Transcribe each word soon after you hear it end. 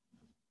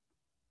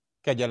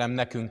Kegyelem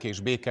nekünk és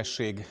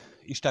békesség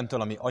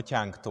Istentől, a mi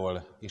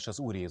atyánktól és az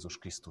Úr Jézus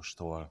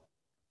Krisztustól.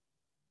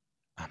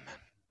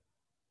 Amen.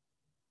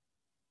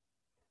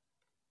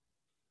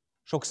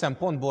 Sok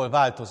szempontból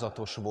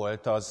változatos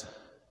volt az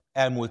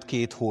elmúlt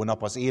 2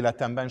 hónap az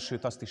életemben,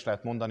 sőt azt is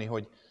lehet mondani,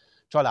 hogy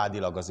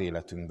családilag az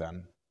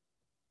életünkben.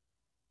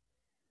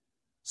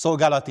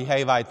 Szolgálati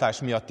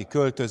helyváltás miatti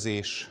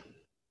költözés,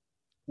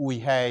 új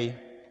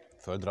hely,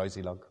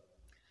 földrajzilag,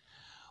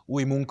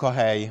 új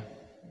munkahely,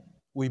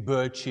 új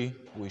bölcsi,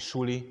 új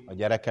suli a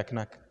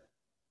gyerekeknek.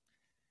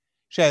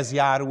 És ehhez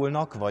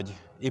járulnak, vagy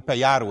éppen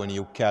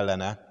járulniuk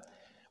kellene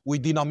új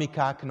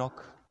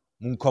dinamikáknak,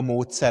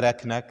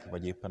 munkamódszereknek,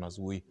 vagy éppen az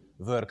új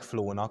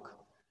workflow-nak,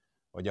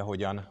 vagy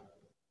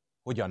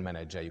hogyan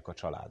menedzseljük a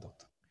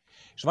családot.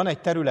 És van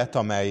egy terület,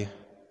 amely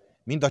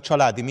mind a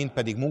családi, mind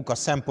pedig munka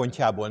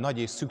szempontjából nagy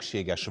és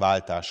szükséges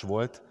váltás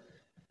volt,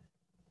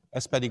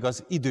 ez pedig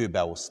az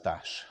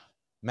időbeosztás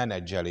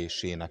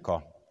menedzselésének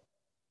a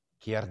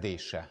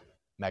kérdése,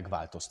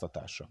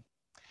 megváltoztatása.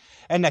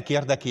 Ennek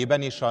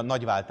érdekében, és a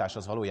nagy váltás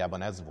az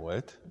valójában ez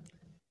volt,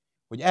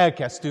 hogy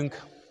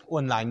elkezdtünk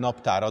online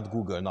naptárat,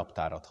 Google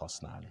naptárat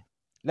használni.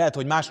 Lehet,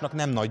 hogy másnak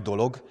nem nagy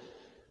dolog,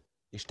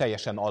 és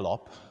teljesen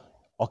alap,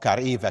 akár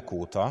évek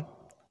óta,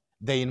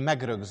 de én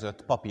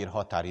megrögzött papír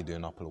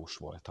határidőnaplós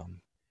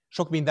voltam.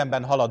 Sok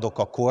mindenben haladok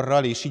a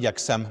korral, és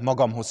igyekszem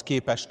magamhoz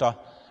képest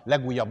a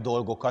legújabb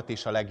dolgokat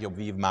és a legjobb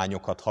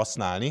vívmányokat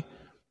használni,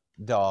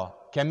 de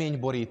a kemény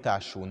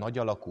borítású, nagy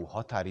alakú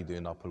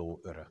határidőnapló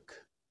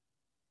örök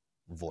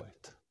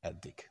volt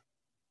eddig.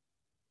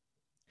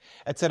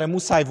 Egyszerre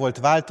muszáj volt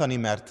váltani,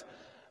 mert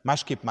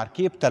másképp már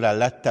képtelen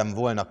lettem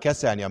volna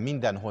kezelni a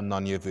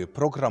mindenhonnan jövő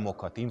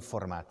programokat,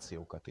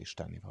 információkat és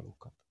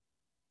tennivalókat.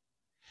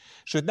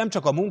 Sőt, nem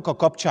csak a munka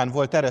kapcsán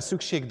volt erre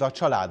szükség, de a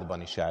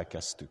családban is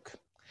elkezdtük.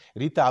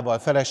 Ritával,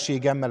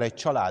 feleségemmel egy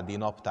családi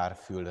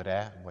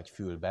naptárfülre, vagy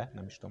fülbe,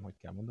 nem is tudom, hogy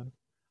kell mondani.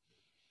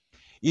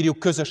 Írjuk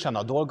közösen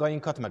a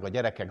dolgainkat, meg a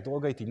gyerekek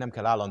dolgait, így nem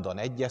kell állandóan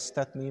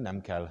egyeztetni,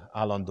 nem kell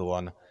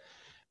állandóan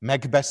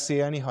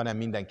megbeszélni, hanem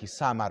mindenki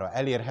számára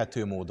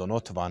elérhető módon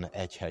ott van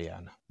egy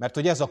helyen. Mert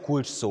hogy ez a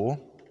kulcs szó,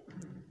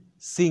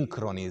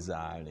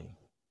 szinkronizálni.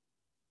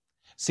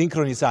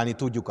 Szinkronizálni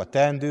tudjuk a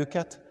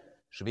teendőket,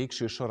 és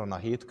végső soron a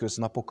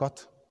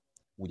hétköznapokat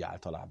úgy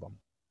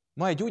általában.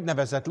 Ma egy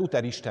úgynevezett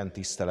Luther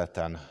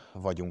istentiszteleten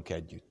vagyunk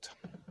együtt.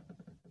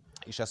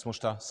 És ezt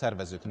most a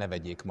szervezők ne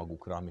vegyék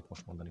magukra, amit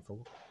most mondani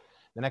fogok.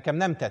 De nekem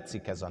nem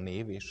tetszik ez a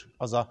név, és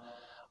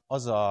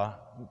az a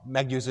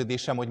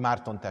meggyőződésem, hogy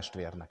Márton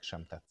testvérnek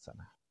sem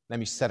tetszene.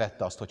 Nem is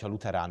szerette azt, hogyha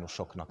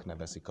luteránusoknak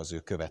nevezik az ő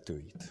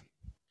követőit.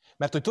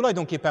 Mert hogy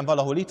tulajdonképpen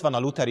valahol itt van a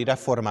lutheri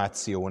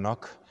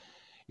reformációnak,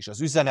 és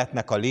az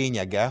üzenetnek a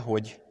lényege,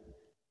 hogy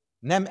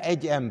nem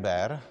egy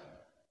ember,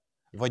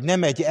 vagy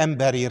nem egy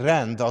emberi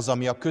rend az,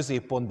 ami a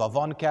középpontban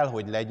van, kell,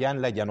 hogy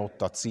legyen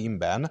ott a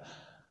címben,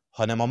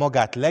 hanem a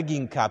magát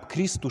leginkább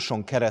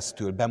Krisztuson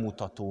keresztül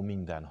bemutató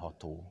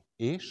mindenható.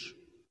 És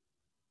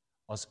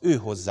az ő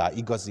hozzá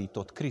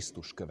igazított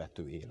Krisztus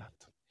követő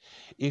élet.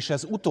 És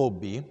ez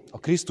utóbbi, a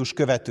Krisztus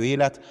követő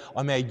élet,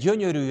 amely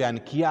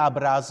gyönyörűen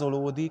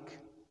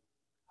kiábrázolódik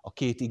a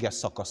 2 ige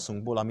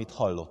szakaszunkból, amit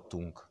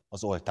hallottunk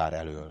az oltár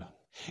elől.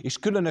 És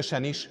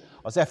különösen is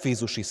az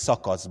efézusi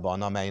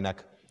szakaszban,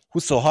 amelynek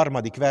 23.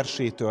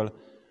 versétől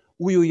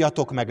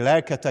újuljatok meg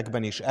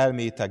lelketekben és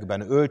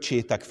elmétekben,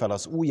 öltsétek fel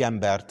az új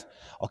embert,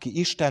 aki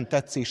Isten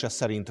tetszése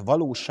szerint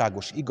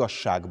valóságos,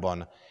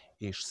 igazságban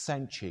és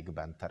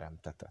szentségben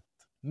teremtetett.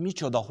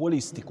 Micsoda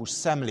holisztikus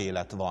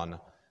szemlélet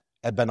van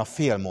ebben a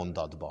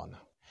félmondatban.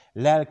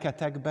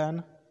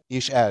 Lelketekben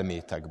és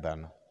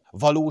elmétekben,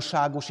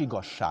 valóságos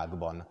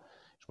igazságban.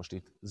 És most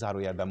itt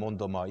zárójelben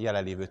mondom a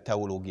jelenlévő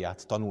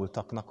teológiát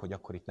tanultaknak, hogy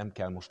akkor itt nem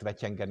kell most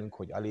vetyengenünk,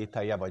 hogy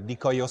alételje vagy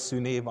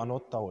dikaioszüné van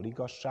ott, ahol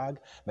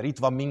igazság, mert itt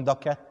van mind a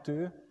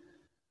 2,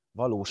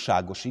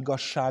 valóságos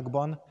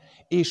igazságban,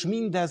 és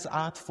mindez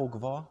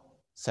átfogva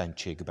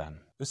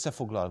szentségben.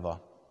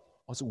 Összefoglalva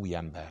az új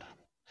ember.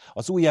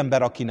 Az új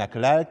ember, akinek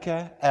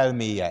lelke,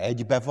 elméje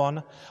egybe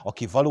van,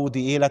 aki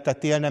valódi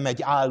életet él, nem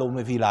egy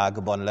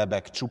álomvilágban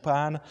lebeg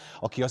csupán,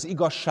 aki az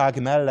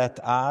igazság mellett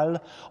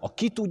áll,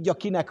 aki tudja,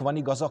 kinek van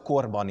igaz a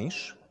korban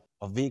is,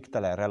 a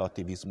végtelen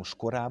relativizmus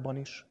korában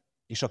is,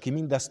 és aki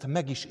mindezt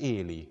meg is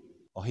éli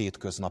a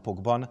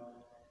hétköznapokban,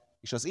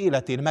 és az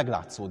életén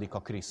meglátszódik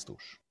a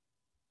Krisztus,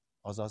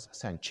 azaz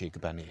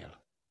szentségben él.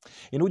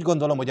 Én úgy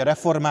gondolom, hogy a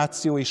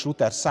reformáció és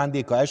Luther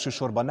szándéka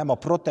elsősorban nem a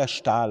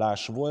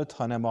protestálás volt,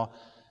 hanem a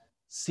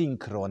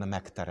szinkron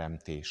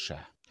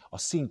megteremtése, a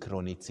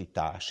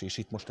szinkronicitás, és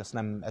itt most ezt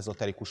nem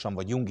ezoterikusan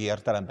vagy jungi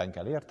értelemben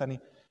kell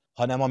érteni,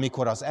 hanem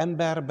amikor az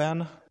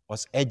emberben,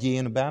 az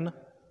egyénben,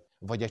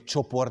 vagy egy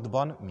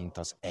csoportban, mint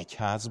az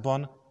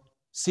egyházban,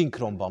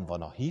 szinkronban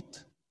van a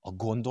hit, a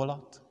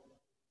gondolat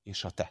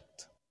és a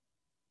tett.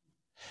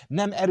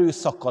 Nem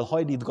erőszakkal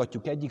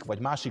hajlítgatjuk egyik vagy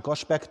másik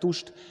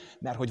aspektust,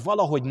 mert hogy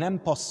valahogy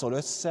nem passzol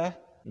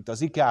össze, mint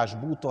az ikeás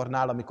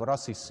bútornál, amikor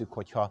azt hisszük,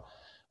 hogyha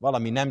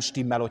valami nem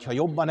stimmel, hogyha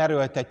jobban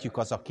erőltetjük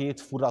az a 2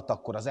 furat,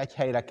 akkor az egy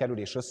helyre kerül,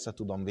 és össze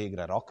tudom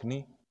végre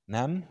rakni.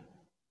 Nem,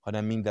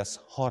 hanem mindez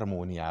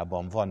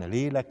harmóniában van.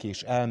 Lélek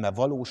és elme,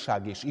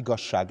 valóság és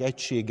igazság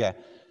egysége,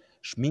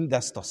 és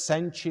mindezt a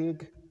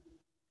szentség,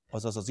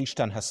 azaz az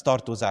Istenhez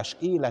tartozás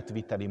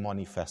életviteli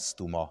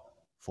manifesztuma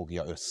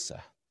fogja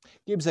össze.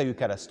 Képzeljük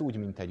el ezt úgy,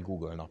 mint egy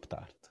Google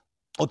naptárt.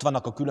 Ott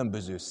vannak a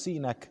különböző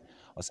színek,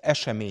 az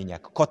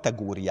események,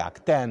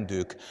 kategóriák,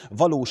 teendők,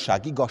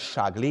 valóság,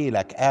 igazság,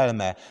 lélek,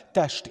 elme,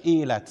 test,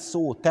 élet,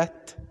 szó,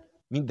 tett,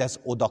 mindez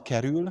oda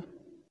kerül,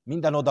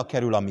 minden oda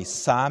kerül, ami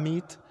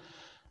számít,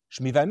 és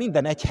mivel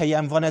minden egy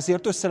helyen van,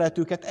 ezért össze lehet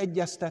őket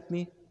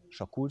egyeztetni, és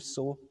a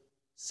kulcsszó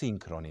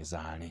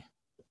szinkronizálni.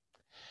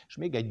 És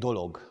még egy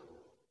dolog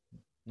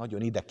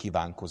nagyon ide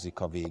kívánkozik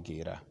a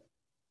végére.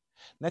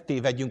 Ne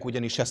tévedjünk,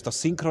 ugyanis ezt a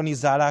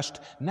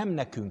szinkronizálást nem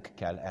nekünk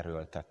kell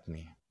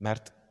erőltetni,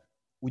 mert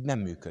úgy nem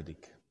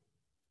működik,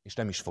 és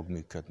nem is fog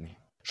működni.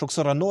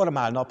 Sokszor a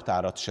normál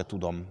naptárat se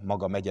tudom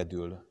magam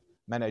egyedül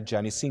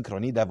menedzselni,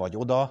 szinkron ide vagy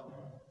oda,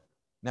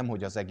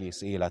 nemhogy az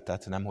egész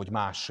életet, nemhogy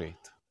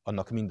másét,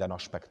 annak minden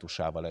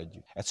aspektusával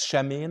együtt. Ez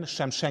sem én,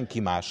 sem senki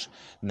más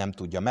nem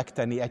tudja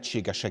megtenni,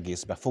 egységes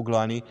egészbe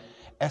foglalni.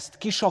 Ezt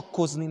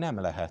kisakkozni nem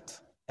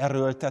lehet,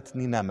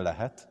 erőltetni nem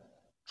lehet,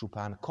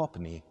 csupán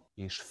kapni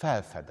és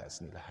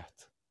felfedezni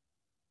lehet.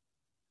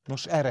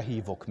 Nos, erre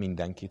hívok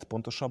mindenkit,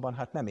 pontosabban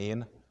hát nem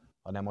én,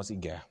 hanem az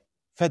ige.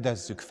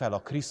 Fedezzük fel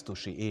a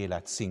krisztusi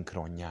élet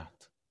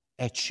szinkronját,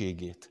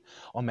 egységét,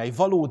 amely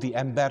valódi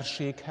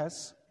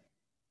emberséghez,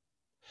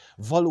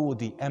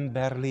 valódi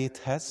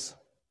emberléthez,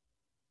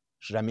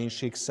 és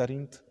reménység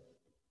szerint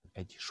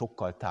egy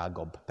sokkal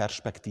tágabb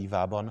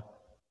perspektívában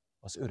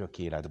az örök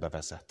életbe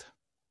vezet.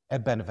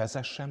 Ebben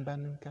vezessen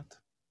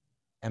bennünket,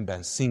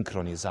 ebben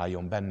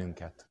szinkronizáljon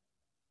bennünket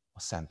a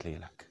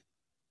Szentlélek.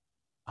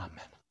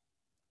 Amen.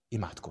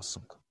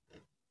 Imádkozzunk.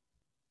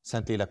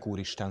 Szentlélek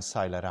Úristen,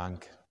 szállj le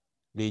ránk,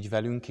 légy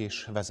velünk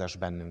és vezess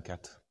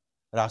bennünket.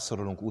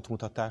 Rászorulunk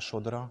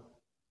útmutatásodra,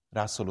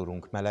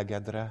 rászorulunk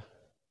melegedre,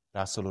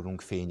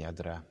 rászorulunk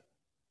fényedre.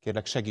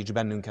 Kérlek, segíts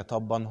bennünket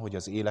abban, hogy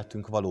az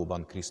életünk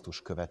valóban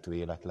Krisztus követő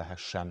élet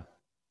lehessen.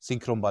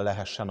 Szinkronban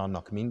lehessen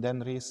annak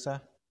minden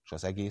része, és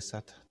az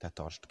egészet te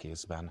tartsd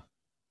kézben.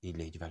 Így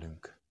légy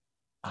velünk.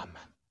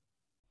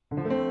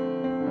 Amen.